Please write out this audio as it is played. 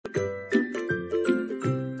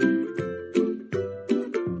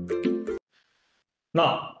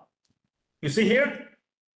Now, you see here,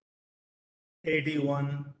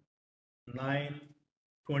 81, 9,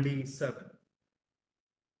 27.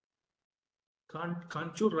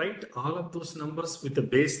 Can't you write all of those numbers with the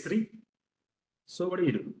base 3? So what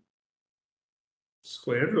do?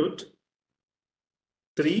 Square root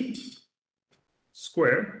 3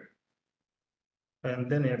 square and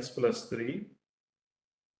then x plus 3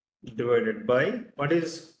 divided by, what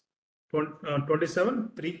is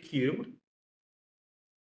 27? 3 cubed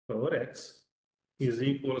power x is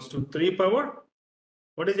equals to 3 power.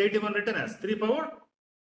 What is 81 written as? 3 power?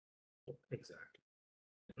 Oh, exactly.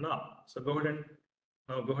 Now, so go ahead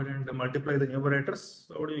and multiply the numerators.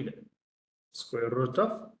 So what do you get? Square root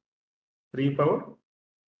of 3 power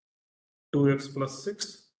 2x plus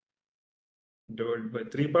 6 divided by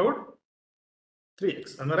 3 power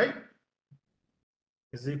 3x. Am I right?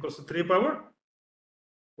 Is equals to 3 power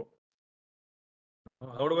 4.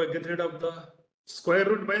 How do I get rid of the square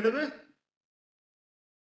root, by the way?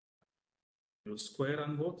 Use square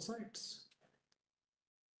on both sides.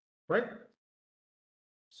 Right?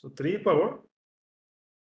 So 3 power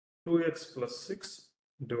 2x plus 6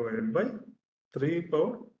 divided by 3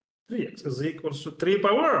 power 3x is equals to 3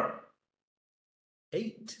 power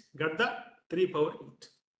 8. Got that? 3 power 8.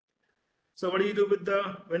 So what do you do with the,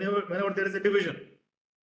 whenever there is a division?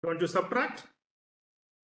 Don't you subtract?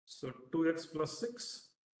 So 2x plus 6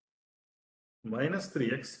 minus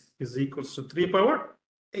 3x is equals to 3 power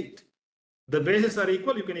 8. The bases are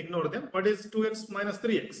equal, you can ignore them. What is 2x minus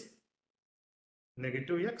 3x?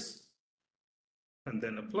 Negative x. And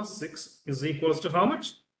then a plus 6 is equals to how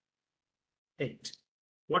much? 8.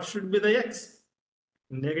 What should be the x?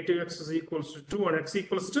 Negative x is equals to 2 and x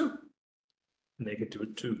equals to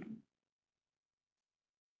negative 2.